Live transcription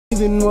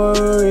even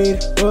worried.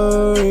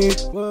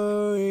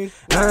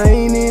 I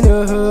ain't in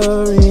a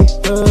hurry.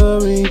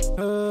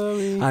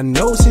 I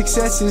know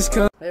success is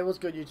coming. Hey, what's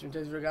good, YouTube?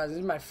 Today's video, guys. This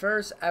is my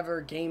first ever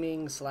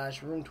gaming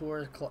 / room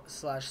tour /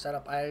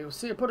 setup. I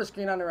put a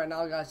screen on it right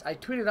now, guys. I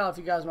tweeted out if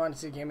you guys wanted to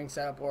see a gaming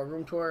setup or a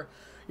room tour.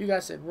 You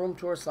guys said room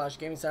tour /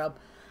 gaming setup.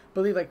 I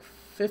believe like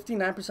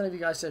 59% of you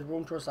guys said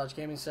room tour /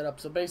 gaming setup.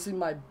 So basically,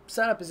 my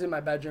setup is in my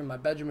bedroom. My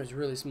bedroom is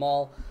really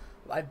small.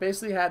 I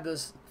basically had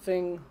this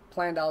thing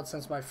planned out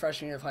since my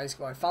freshman year of high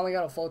school. I finally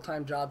got a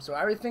full-time job, so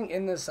everything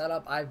in this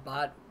setup I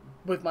bought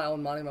with my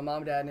own money. My mom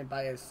and dad didn't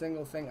buy a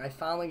single thing. I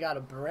finally got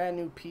a brand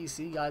new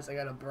PC, guys. I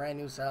got a brand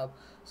new setup.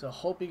 So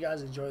hope you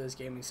guys enjoy this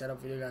gaming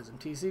setup video, guys. I'm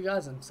TC,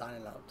 guys. I'm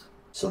signing out.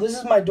 So this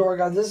is my door,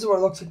 guys. This is what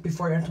it looks like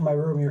before you enter my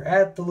room. You're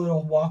at the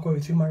little walkway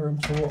to my room.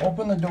 So we'll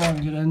open the door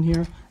and get in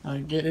here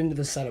and get into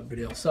the setup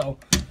video. So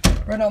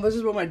right now, this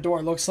is what my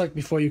door looks like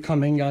before you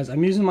come in, guys.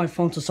 I'm using my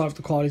phone, so sorry if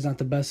the quality's not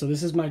the best. So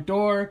this is my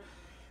door.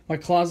 My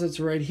closet's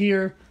right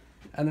here.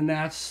 And then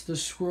that's the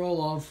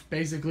scroll of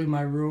basically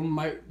my room.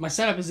 My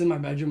setup is in my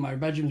bedroom. My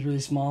bedroom's really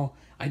small.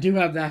 I do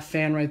have that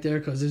fan right there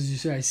because, as you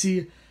see, I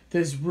see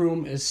this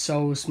room is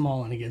so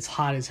small and it gets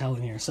hot as hell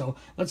in here. So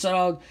let's start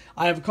out.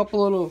 I have a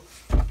couple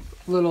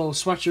little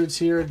sweatshirts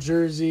here, a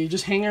jersey,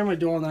 just hanging on my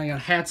door. And then I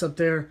got hats up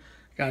there.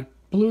 Got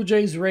Blue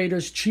Jays,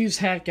 Raiders, Chiefs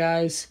hat,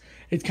 guys.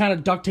 It's kind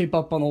of duct tape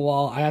up on the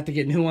wall. I have to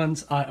get new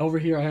ones. Over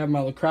here, I have my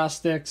lacrosse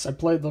sticks. I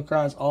played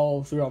lacrosse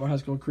all throughout my high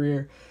school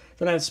career.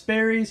 Then I have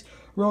Sperry's,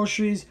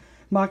 Rocheries,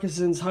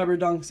 moccasins,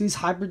 hybrid dunks. These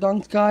hybrid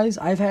dunks, guys,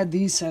 I've had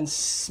these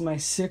since my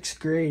 6th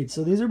grade.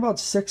 So these are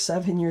about 6,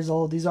 7 years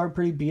old. These are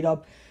pretty beat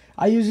up.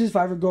 I use these if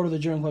I ever go to the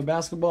gym and play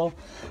basketball.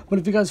 But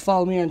if you guys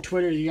follow me on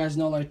Twitter, you guys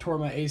know that I tore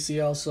my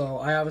ACL. So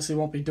I obviously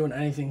won't be doing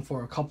anything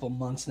for a couple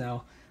months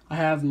now. I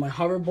have my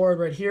hoverboard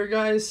right here,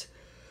 guys.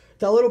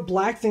 That little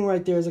black thing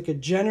right there is like a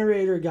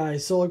generator,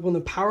 guys. So like when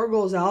the power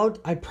goes out,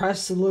 I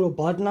press the little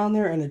button on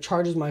there and it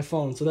charges my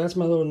phone. So that's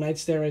my little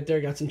nightstand right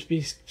there. Got some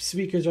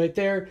speakers right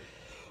there.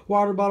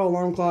 Water bottle,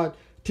 alarm clock,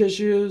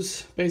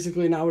 tissues.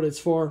 Basically not what it's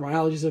for. My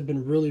allergies have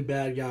been really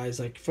bad,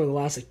 guys. Like for the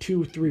last like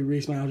 2-3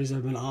 weeks, my allergies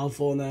have been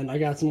awful. And then I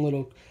got some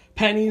little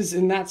pennies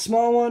in that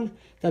small one.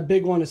 That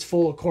big one is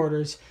full of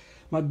quarters.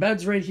 My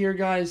bed's right here,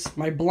 guys.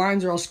 My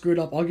blinds are all screwed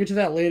up. I'll get to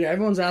that later.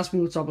 Everyone's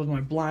asking me what's up with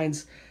my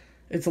blinds.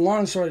 It's a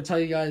long story to tell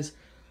you guys.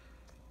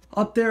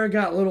 Up there, I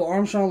got a little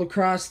Armstrong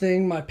lacrosse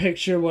thing. My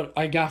picture, what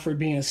I got for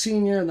being a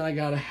senior. And then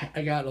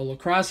I got a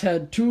lacrosse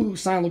head. 2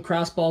 signed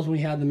lacrosse balls when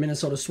we had the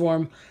Minnesota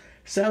Swarm.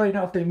 Sadly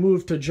enough, they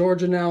moved to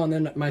Georgia now, and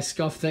then my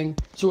scuff thing.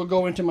 So we'll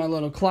go into my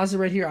little closet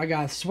right here. I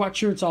got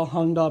sweatshirts all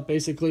hung up.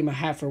 Basically, my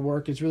hat for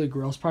work is really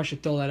gross. Probably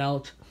should throw that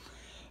out.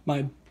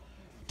 My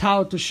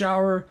towel to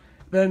shower.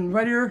 Then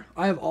right here,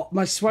 I have all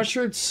my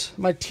sweatshirts.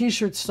 My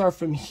t-shirts start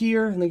from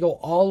here, and they go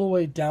all the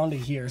way down to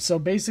here. So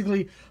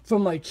basically,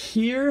 from like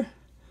here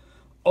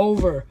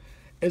over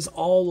is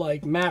all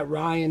like Matt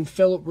Ryan,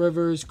 Phillip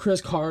Rivers,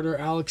 Chris Carter,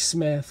 Alex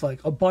Smith.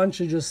 Like a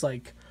bunch of just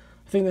like,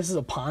 I think this is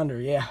a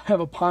Ponder. Yeah, I have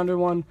a Ponder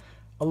one.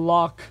 A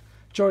Luck,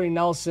 Jordy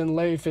Nelson,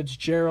 Larry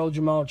Fitzgerald,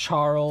 Jamal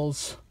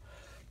Charles,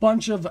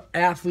 bunch of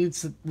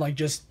athletes, like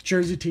just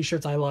jersey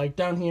t-shirts I like.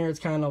 Down here, it's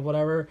kind of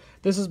whatever.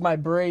 This is my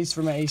brace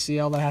for my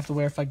ACL that I have to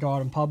wear if I go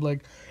out in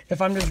public.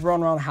 If I'm just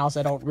running around the house,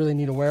 I don't really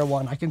need to wear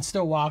one. I can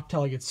still walk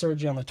till I get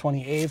surgery on the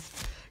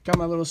 28th. Got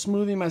my little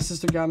smoothie my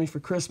sister got me for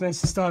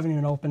Christmas. I still haven't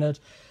even opened it.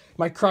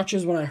 My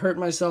crutches when I hurt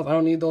myself, I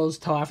don't need those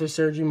till after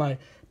surgery. My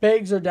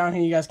bags are down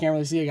here. You guys can't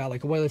really see. I got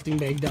like a weightlifting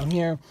bag down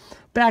here.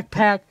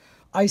 Backpack.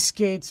 Ice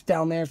skates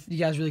down there if you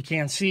guys really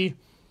can't see.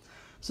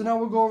 So now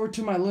we'll go over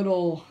to my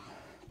little,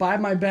 by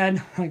my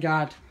bed, I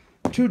got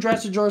 2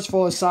 dresser drawers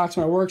full of socks,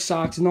 my work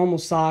socks, normal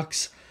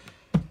socks,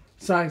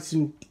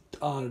 and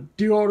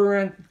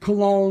deodorant,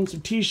 cologne,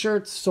 some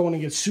t-shirts, so when it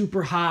gets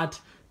super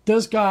hot.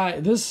 This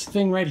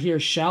thing right here,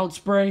 Shout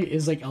spray,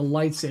 is like a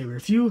lifesaver.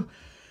 If you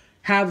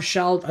have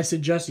Shout, I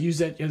suggest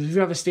use it. If you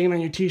have a stain on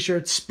your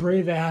t-shirt,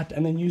 spray that,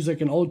 and then use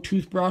like an old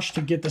toothbrush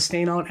to get the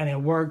stain out, and it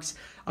works.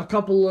 A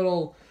couple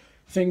little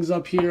things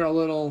up here, a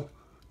little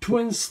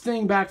Twins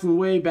thing back from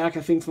way back,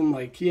 I think from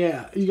like,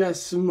 yeah, you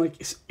guys, from like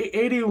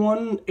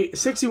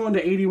 61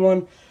 to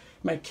 81,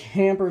 my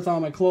camper with all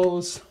my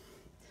clothes,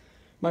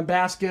 my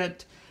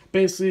basket,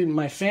 basically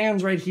my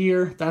fans right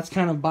here, that's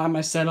kind of by my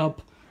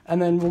setup,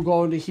 and then we'll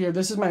go into here.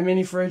 This is my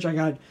mini fridge. I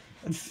got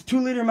a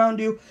 2-liter Mountain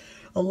Dew,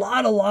 a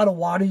lot of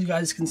water, you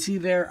guys can see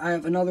there. I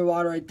have another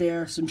water right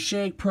there, some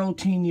shake,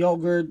 protein,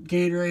 yogurt,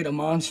 Gatorade, a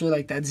Monster,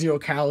 like that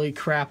 0-calorie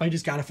crap. I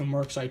just got it from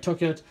work, so I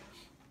took it.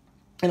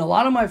 And a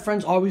lot of my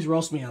friends always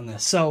roast me on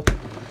this. So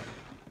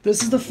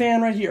this is the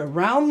fan right here.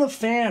 Around the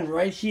fan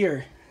right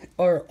here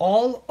are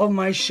all of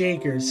my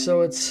shakers.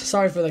 So it's,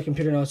 sorry for the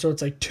computer noise. So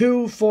it's like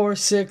 2, 4,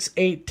 6,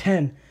 8,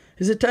 10.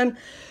 Is it 10?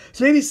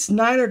 So maybe it's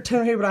 9 or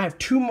 10 here, but I have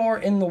 2 more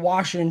in the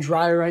washer and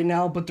dryer right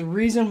now. But the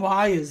reason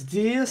why is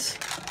this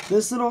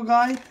little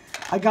guy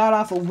I got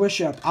off of Wish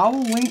App. I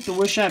will link the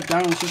Wish App down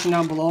in the description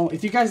down below.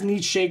 If you guys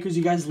need shakers,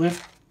 you guys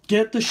lift,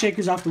 get the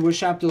shakers off the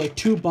Wish App. They're like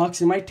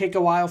 $2. It might take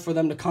a while for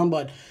them to come,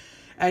 but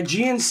at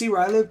GNC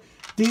where I live,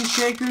 These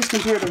shakers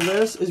compared to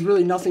this is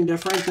really nothing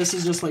different. This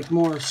is just like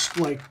more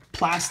like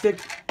plastic.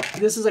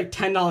 This is like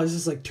 $10. This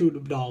is like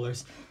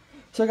 $2.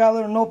 So I got a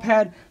little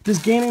notepad. This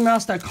gaming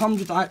mouse that comes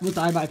with the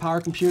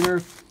iBUYPOWER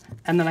computer.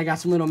 And then I got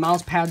some little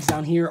mouse pads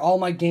down here. All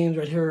my games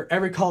right here.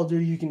 Every Call of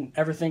Duty you can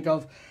ever think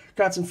of.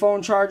 Got some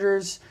phone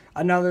chargers.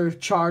 Another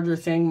charger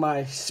thing.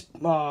 My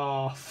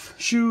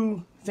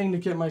shoe thing to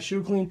get my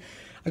shoe clean.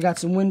 I got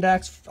some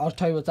Windex. I'll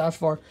tell you what that's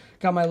for.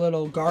 Got my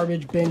little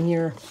garbage bin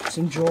here.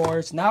 Some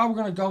drawers. Now we're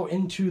going to go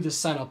into the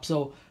setup.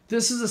 So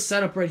this is a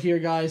setup right here,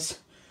 guys.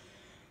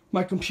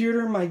 My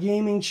computer, my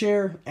gaming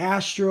chair,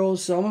 Astros.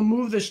 So I'm going to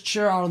move this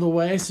chair out of the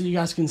way so you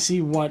guys can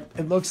see what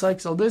it looks like.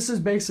 So this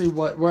is basically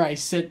where I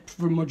sit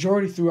for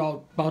majority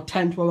throughout about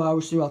 10-12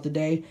 hours throughout the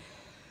day.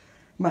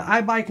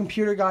 My iBUY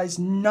computer, guys,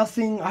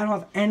 nothing, I don't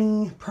have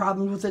any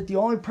problems with it. The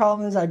only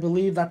problem is I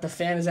believe that the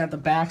fan is at the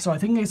back, so I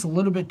think it's a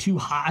little bit too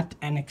hot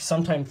and it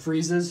sometimes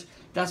freezes.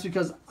 That's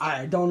because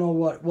I don't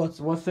know what's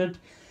with it.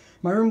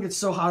 My room gets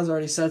so hot, as I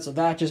already said, so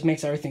that just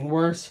makes everything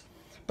worse.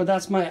 But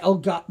that's my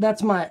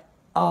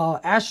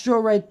Astro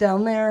right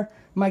down there.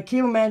 My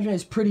cable management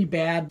is pretty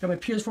bad. Got my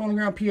PS4 on the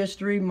ground,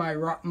 PS3.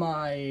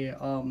 My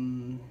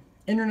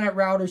internet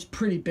router's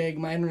pretty big.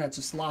 My internet's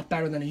just a lot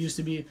better than it used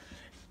to be.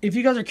 If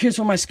you guys are curious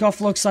what my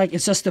scuff looks like,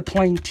 it's just a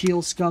plain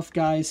teal scuff,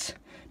 guys.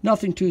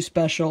 Nothing too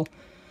special.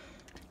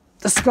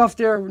 The scuff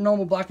there,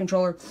 normal black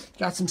controller.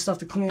 Got some stuff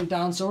to clean it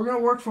down. So we're going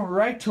to work from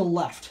right to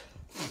left.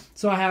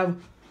 So I have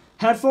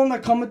headphones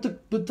that come with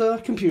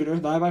the computer,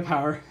 the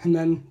iBUYPOWER. And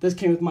then this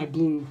came with my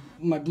blue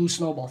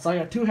snowball. So I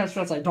got two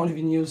headsets I don't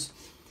even use.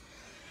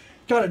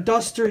 Got a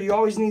duster, you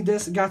always need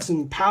this. Got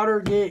some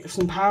powder,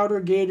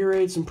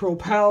 Gatorade, some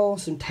Propel,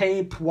 some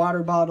tape,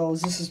 water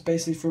bottles. This is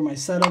basically for my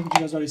setup, which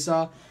you guys already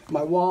saw.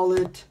 My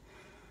wallet,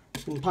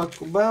 some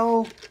Taco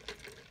Bell,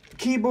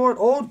 keyboard,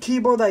 old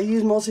keyboard that I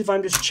use mostly if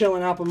I'm just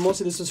chilling out, but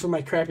mostly this is for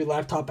my crappy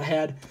laptop I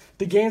had.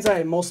 The games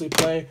I mostly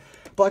play,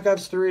 Black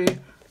Ops 3,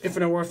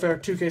 Infinite Warfare,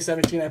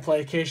 2K17 I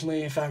play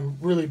occasionally if I'm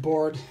really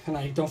bored and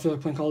I don't feel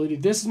like playing Call of Duty.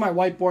 This is my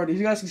whiteboard. As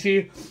you guys can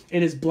see,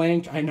 it is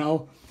blank, I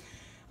know.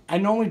 I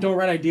normally don't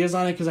write ideas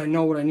on it because I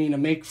know what I need to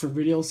make for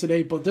videos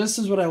today, but this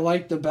is what I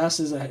like the best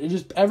is that it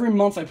just every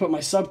month I put my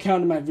sub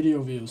count in my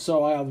video views.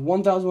 So I have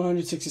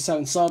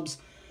 1,167 subs,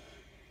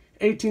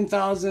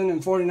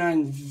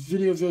 18,049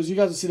 video views. You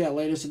guys will see that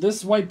later. So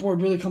this whiteboard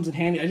really comes in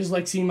handy. I just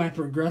like seeing my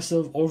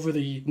progressive over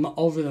the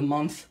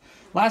month.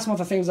 Last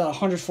month I think it was at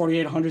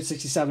 148,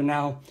 167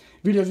 now.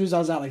 Video views I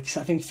was at like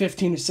I think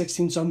 15 or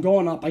 16, so I'm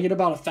going up. I get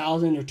about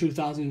 1,000 or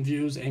 2,000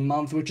 views a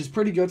month, which is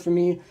pretty good for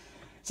me.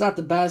 It's not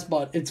the best,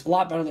 but it's a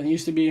lot better than it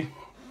used to be.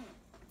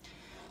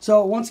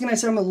 So once again, I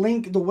said I'm going to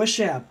link the Wish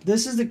app.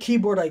 This is the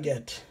keyboard I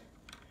get.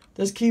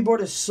 This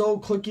keyboard is so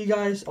clicky,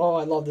 guys. Oh,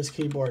 I love this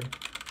keyboard.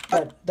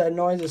 That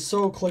noise is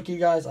so clicky,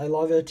 guys. I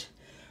love it.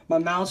 My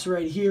mouse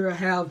right here I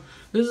have.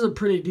 This is a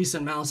pretty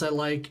decent mouse I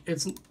like.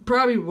 It's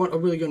probably a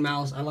really good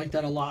mouse. I like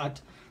that a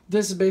lot.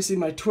 This is basically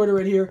my Twitter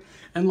right here.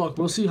 And look,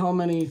 we'll see how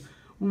many.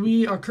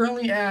 We are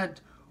currently at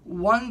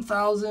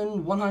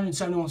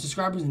 1,171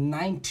 subscribers and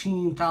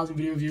 19,000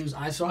 video views.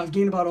 So I've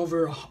gained about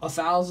over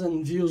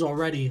 1,000 views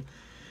already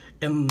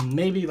in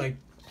maybe like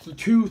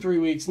 2-3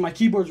 weeks. My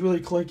keyboard's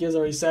really clicky, as I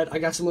already said. I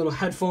got some little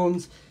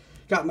headphones.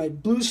 Got my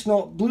blue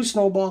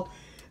snowball.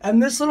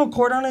 And this little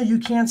cord on it you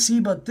can't see,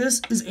 but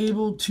this is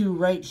able to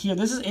right here.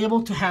 This is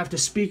able to have the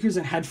speakers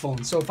and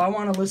headphones. So if I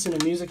want to listen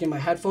to music in my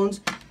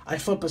headphones, I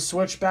flip a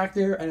switch back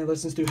there and it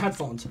listens through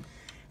headphones.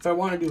 If I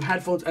want to do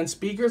headphones and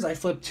speakers, I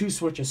flip 2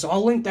 switches. So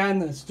I'll link that in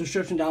the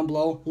description down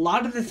below. A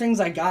lot of the things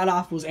I got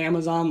off was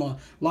Amazon, the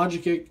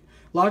Logitech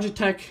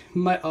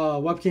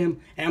webcam,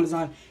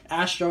 Amazon,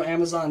 Astro,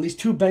 Amazon. These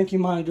 2 banking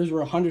monitors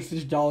were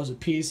 $150 a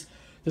piece.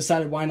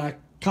 Decided why not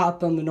cop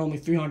them. They're normally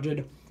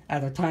 $300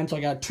 at the time, so I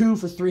got 2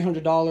 for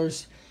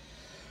 $300.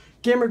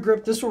 Gamer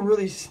grip.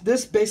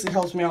 This basically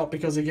helps me out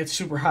because it gets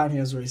super hot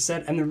here, as I already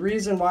said. And the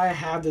reason why I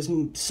have this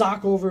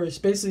sock over is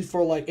basically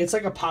for like it's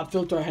like a pop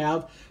filter I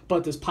have,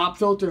 but this pop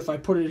filter, if I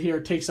put it here,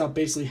 it takes out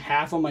basically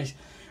half of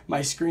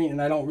my screen, and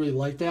I don't really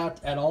like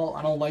that at all.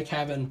 I don't like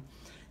having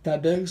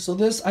that big. So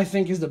this I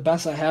think is the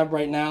best I have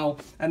right now.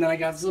 And then I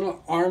got this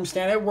little arm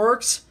stand. It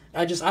works.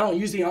 I don't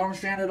use the arm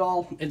stand at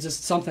all. It's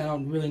just something I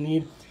don't really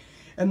need.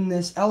 And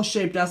this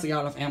L-shaped desk I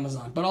got off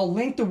Amazon. But I'll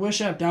link the Wish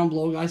app down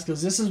below, guys,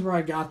 because this is where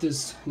I got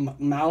this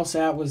mouse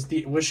at, was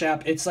the Wish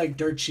app. It's like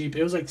dirt cheap.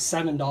 It was like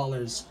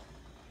 $7.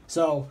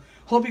 So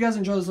hope you guys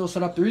enjoy this little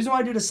setup. The reason why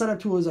I did a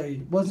setup tool is I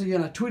wasn't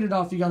going to tweet it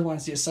off if you guys want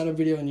to see a setup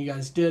video, and you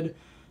guys did.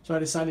 So I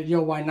decided,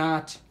 yo, why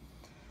not?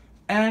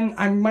 And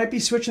I might be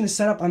switching the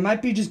setup. I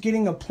might be just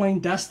getting a plain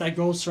desk that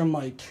goes from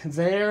like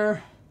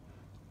there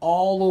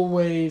all the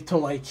way to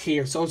like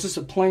here. So it's just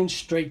a plain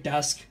straight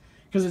desk.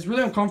 Because it's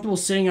really uncomfortable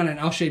sitting on an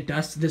L-shaped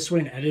desk this way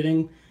in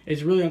editing.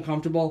 It's really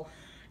uncomfortable.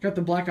 Got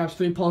the Black Ops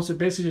 3 Pulse. I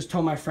basically just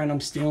told my friend I'm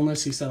stealing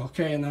this. He said,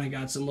 okay. And then I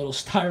got some little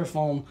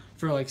styrofoam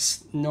for like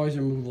noise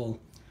removal.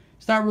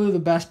 It's not really the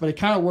best, but it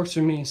kind of works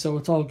for me, so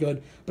it's all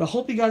good. But I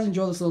hope you guys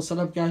enjoy this little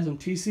setup, guys. I'm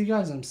TC,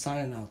 guys. I'm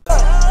signing out.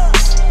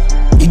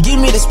 You give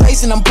me the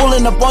space and I'm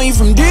pulling up on you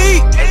from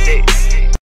deep.